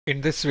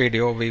In this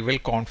video, we will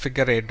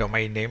configure a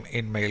domain name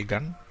in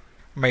MailGun.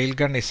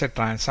 MailGun is a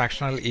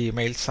transactional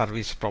email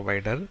service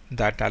provider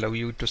that allows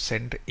you to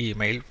send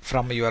email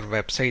from your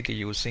website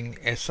using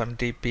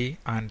SMTP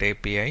and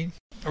API.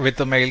 With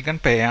the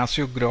MailGun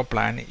pay-as-you-grow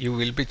plan, you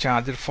will be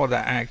charged for the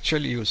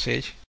actual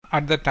usage.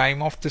 At the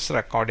time of this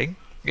recording,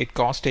 it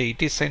costs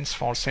 80 cents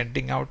for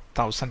sending out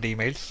 1000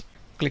 emails.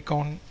 Click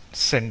on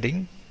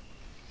Sending.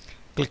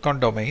 Click on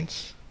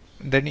Domains.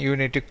 Then you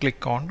need to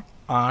click on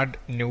Add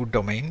New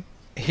Domain.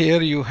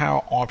 Here you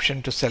have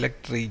option to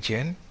select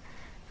region.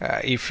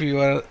 If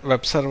your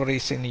web server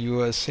is in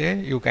USA,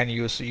 you can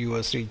use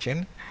US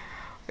region.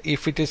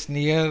 If it is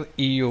near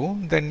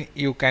EU, then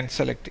you can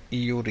select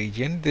EU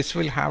region. This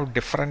will have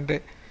different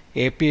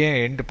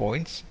API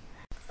endpoints.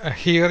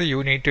 Here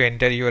you need to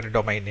enter your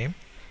domain name.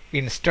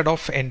 Instead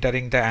of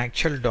entering the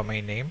actual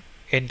domain name,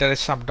 enter a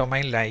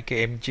subdomain like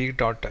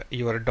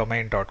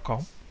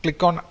mg.yourdomain.com.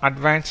 Click on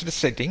Advanced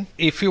Setting.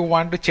 If you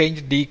want to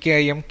change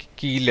DKIM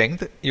key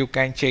length, you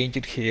can change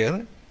it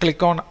here.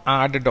 Click on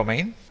Add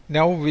Domain.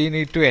 Now we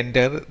need to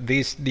enter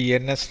these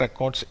DNS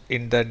records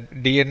in the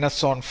DNS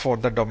zone for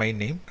the domain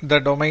name. The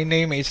domain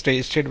name is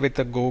registered with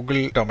the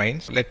Google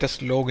Domains. Let us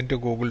log into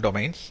Google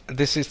Domains.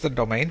 This is the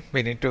domain.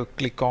 We need to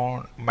click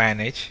on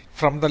Manage.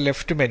 From the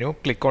left menu,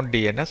 click on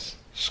DNS.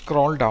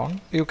 Scroll down.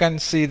 You can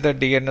see the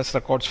DNS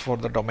records for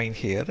the domain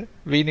here.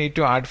 We need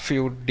to add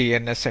few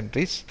DNS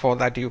entries. For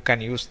that you can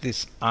use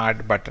this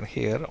add button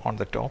here on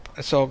the top.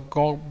 So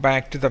go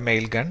back to the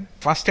MailGun.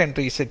 First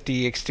entry is a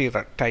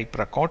TXT type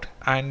record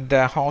and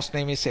the host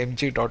name is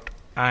mg.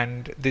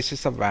 And this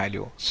is a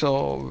value.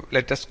 So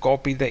let us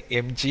copy the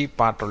mg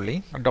part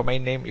only.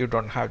 Domain name you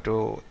don't have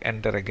to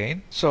enter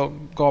again. So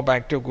go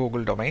back to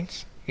Google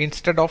Domains.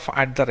 Instead of @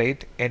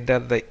 enter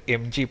the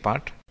mg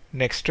part.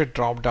 Next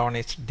drop down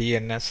is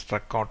DNS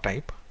Record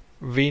Type.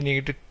 We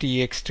need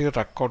TXT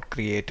record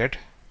created.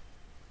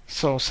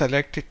 So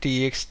select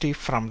TXT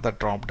from the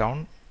drop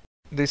down.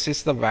 This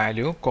is the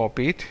value.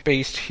 Copy it,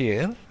 paste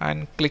here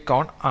and click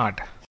on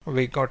Add.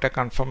 We got a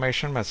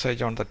confirmation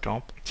message on the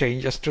top.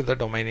 Changes to the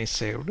domain is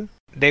saved.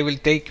 They will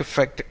take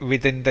effect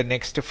within the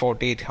next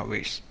 48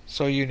 hours.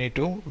 So you need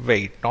to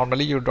wait.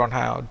 Normally you don't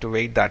have to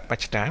wait that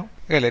much time.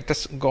 Okay, let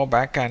us go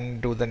back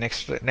and do the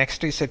next.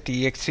 Next is a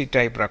TXT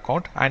type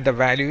record and the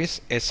value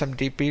is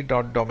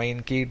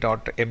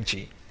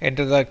smtp.domainkey.mg.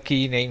 Enter the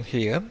key name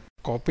here.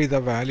 Copy the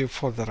value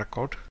for the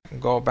record.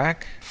 Go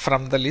back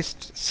from the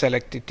list,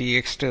 select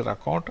TXT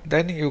record.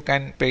 Then you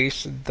can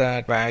paste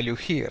the value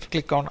here.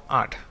 Click on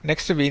Add.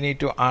 Next we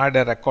need to add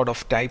a record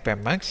of type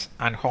MX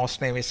and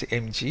host name is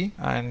MG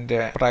and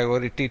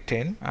priority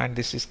 10 and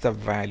this is the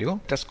value.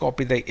 Just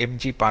copy the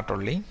MG part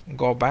only.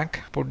 Go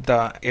back, put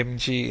the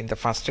MG in the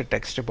first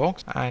text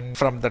box and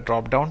from the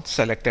drop down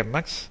select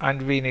MX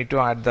and we need to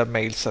add the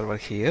mail server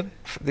here.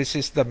 This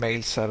is the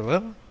mail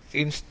server.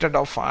 Instead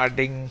of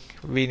adding,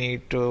 we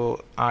need to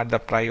add the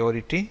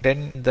priority,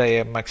 then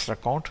the MX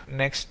record.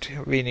 Next,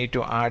 we need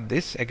to add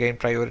this. Again,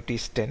 priority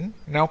is 10.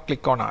 Now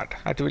click on Add.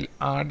 It will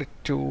add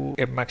to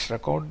MX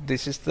record.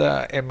 This is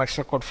the MX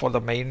record for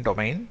the main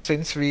domain.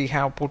 Since we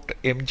have put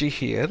MG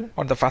here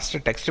on the first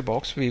text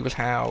box, we will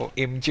have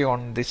MG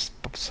on this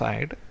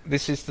side.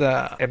 This is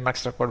the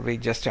MX record we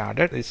just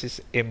added. This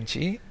is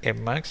MG,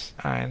 MX,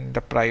 and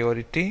the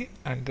priority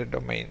and the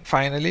domain.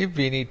 Finally,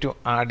 we need to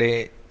add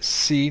a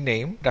C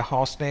name. The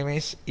host name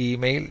is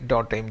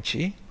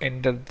email.mg.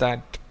 Enter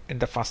that in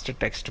the first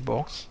text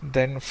box.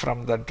 Then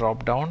from the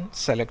drop down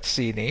select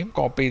C name,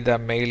 copy the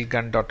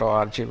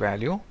mailgun.org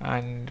value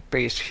and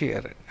paste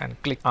here and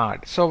click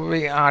Add. So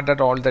we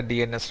added all the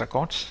DNS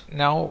records.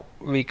 Now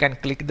we can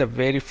click the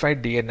verify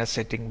DNS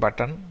setting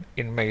button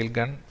in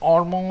MailGun.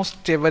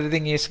 Almost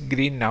everything is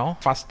green now.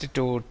 First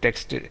two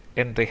text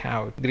entry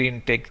have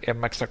green text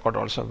MX record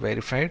also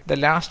verified. The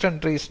last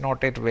entry is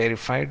not yet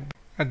verified.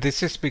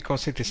 This is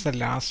because it is the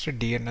last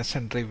DNS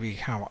entry we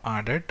have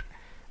added.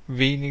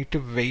 We need to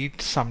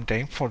wait some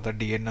time for the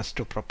DNS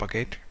to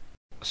propagate.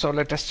 So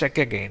let us check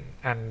again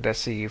and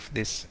see if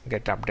this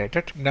get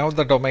updated. Now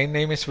the domain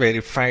name is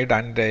verified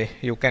and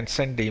you can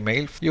send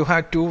email. You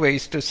have two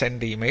ways to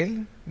send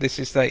email. This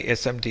is the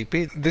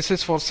SMTP. This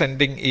is for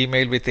sending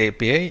email with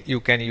API. You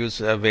can use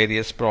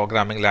various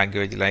programming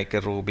language like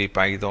Ruby,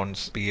 Python,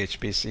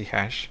 PHP, C#.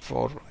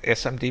 For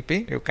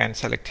SMTP, you can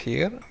select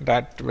here.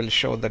 That will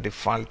show the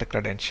default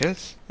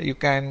credentials. You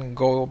can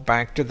go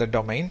back to the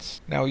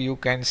domains. Now you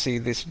can see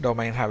this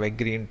domain have a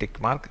green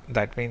tick mark.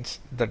 That means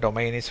the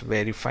domain is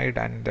verified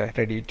and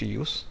ready to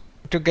use.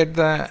 To get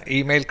the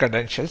email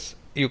credentials,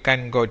 you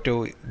can go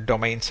to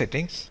domain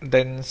settings,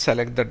 then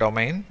select the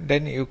domain,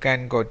 then you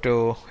can go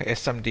to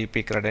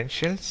SMTP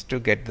credentials to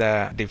get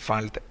the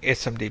default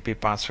SMTP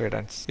password.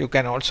 And you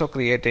can also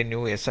create a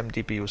new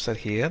SMTP user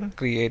here,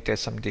 create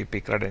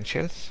SMTP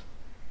credentials.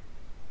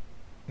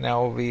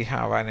 Now we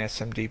have an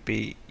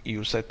SMTP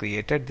user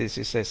created. This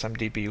is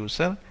SMTP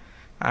user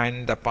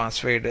and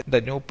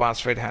the new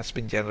password has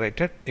been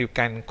generated. You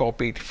can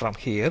copy it from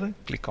here.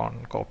 Click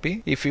on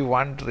copy. If you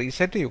want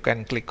reset, you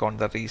can click on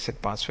the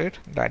reset password.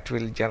 That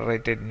will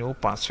generate a new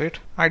password.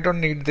 I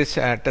don't need this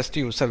test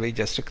user we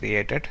just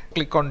created.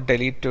 Click on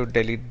delete to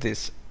delete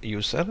this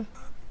user.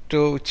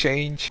 To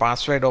change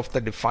password of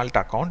the default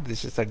account,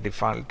 this is the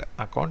default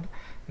account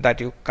that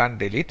you can't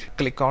delete.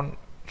 Click on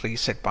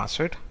reset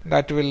password.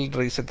 That will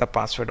reset the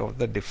password of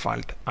the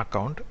default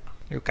account.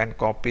 You can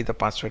copy the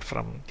password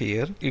from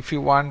here. If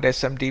you want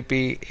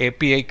SMTP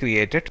API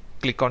created,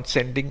 click on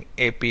sending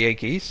API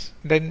keys.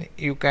 Then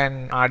you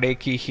can add a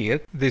key here.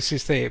 This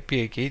is the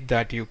API key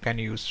that you can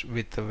use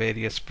with the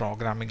various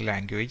programming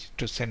language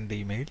to send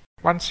email.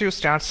 Once you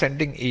start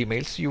sending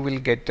emails, you will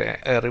get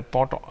a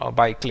report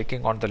by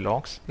clicking on the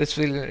logs. This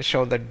will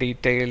show the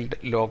detailed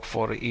log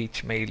for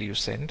each mail you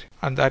send.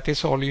 And that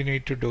is all you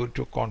need to do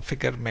to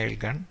configure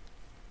MailGun.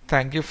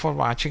 Thank you for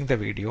watching the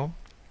video.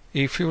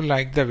 If you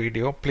like the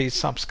video, please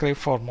subscribe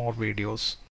for more videos.